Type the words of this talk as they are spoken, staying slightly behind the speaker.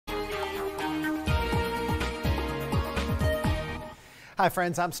Hi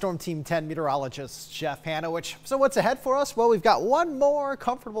friends, I'm Storm Team 10 meteorologist Jeff Hanowich. So what's ahead for us? Well, we've got one more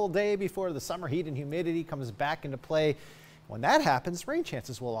comfortable day before the summer heat and humidity comes back into play. When that happens, rain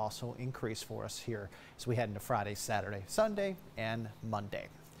chances will also increase for us here as we head into Friday, Saturday, Sunday, and Monday.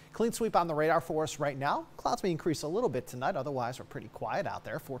 Clean sweep on the radar for us right now. Clouds may increase a little bit tonight. Otherwise, we're pretty quiet out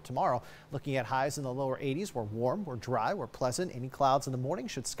there. For tomorrow, looking at highs in the lower 80s. We're warm, we're dry, we're pleasant. Any clouds in the morning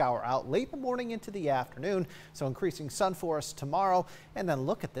should scour out late in the morning into the afternoon. So increasing sun for us tomorrow. And then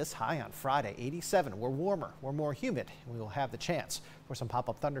look at this high on Friday, 87. We're warmer, we're more humid. We will have the chance for some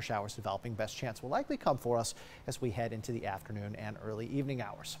pop-up thunder showers developing. Best chance will likely come for us as we head into the afternoon and early evening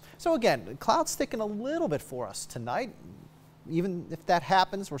hours. So again, clouds thicken a little bit for us tonight. Even if that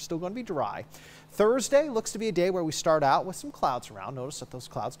happens, we're still going to be dry. Thursday looks to be a day where we start out with some clouds around. Notice that those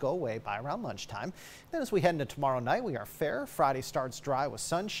clouds go away by around lunchtime. Then as we head into tomorrow night, we are fair. Friday starts dry with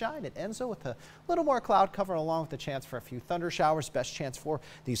sunshine. It ends with a little more cloud cover along with a chance for a few thunder showers. Best chance for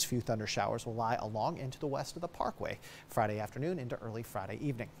these few thunder showers will lie along into the west of the Parkway Friday afternoon into early Friday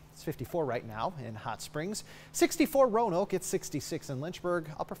evening. It's 54 right now in Hot Springs, 64 Roanoke, it's 66 in Lynchburg,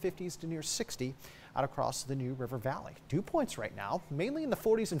 upper 50s to near 60 out across the New River Valley. Dew points right now, mainly in the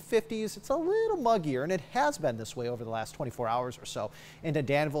 40s and 50s. It's a little muggier, and it has been this way over the last 24 hours or so into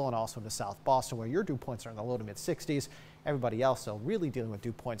Danville and also into South Boston, where your dew points are in the low to mid 60s. Everybody else, though, really dealing with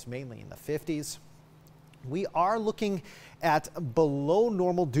dew points mainly in the 50s. We are looking at below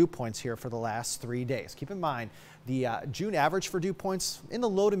normal dew points here for the last 3 days. Keep in mind the June average for dew points in the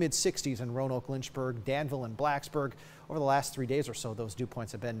low to mid 60s in Roanoke, Lynchburg, Danville, and Blacksburg. Over the last 3 days or so, those dew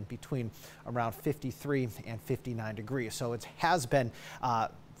points have been between around 53 and 59 degrees. So it has been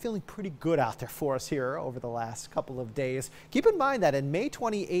feeling pretty good out there for us here over the last couple of days. Keep in mind that in May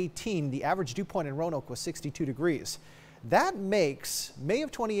 2018, the average dew point in Roanoke was 62 degrees. That makes May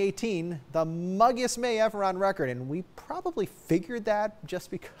of 2018 the muggiest May ever on record, and we probably figured that just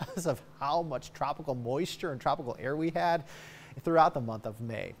because of how much tropical moisture and tropical air we had throughout the month of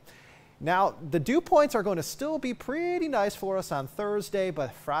May. Now, the dew points are going to still be pretty nice for us on Thursday,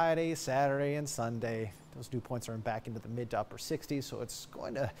 but Friday, Saturday, and Sunday, those dew points are back into the mid to upper 60s, so it's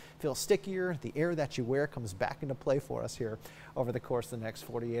going to feel stickier. The air that you wear comes back into play for us here over the course of the next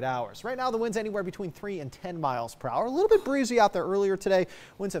 48 hours. Right now, the wind's anywhere between 3 and 10 miles per hour. A little bit breezy out there earlier today.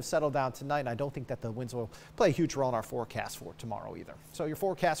 Winds have settled down tonight, and I don't think that the winds will play a huge role in our forecast for tomorrow either. So your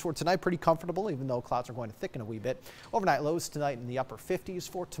forecast for tonight, pretty comfortable, even though clouds are going to thicken a wee bit. Overnight lows tonight in the upper 50s.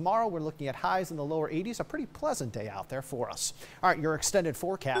 For tomorrow, we're looking at highs in the lower 80s. A pretty pleasant day out there for us. All right, your extended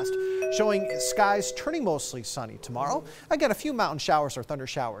forecast showing skies turning mostly sunny tomorrow. Again, a few mountain showers or thunder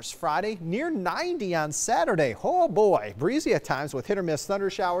showers Friday, near 90 on Saturday. Oh boy, breezy at times with hit or miss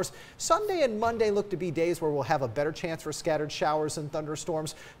thunder showers. Sunday and Monday look to be days where we'll have a better chance for scattered showers and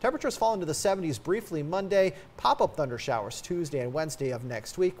thunderstorms. Temperatures fall into the 70s briefly Monday. Pop-up thunder showers Tuesday and Wednesday of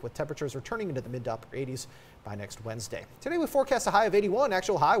next week, with temperatures returning into the mid to upper 80s by next Wednesday. Today we forecast a high of 81.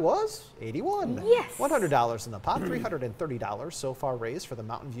 Actual high was 81. Yes. $100 in the pot, $330 so far raised for the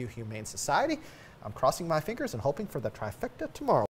Mountain View Humane Society. I'm crossing my fingers and hoping for the trifecta tomorrow.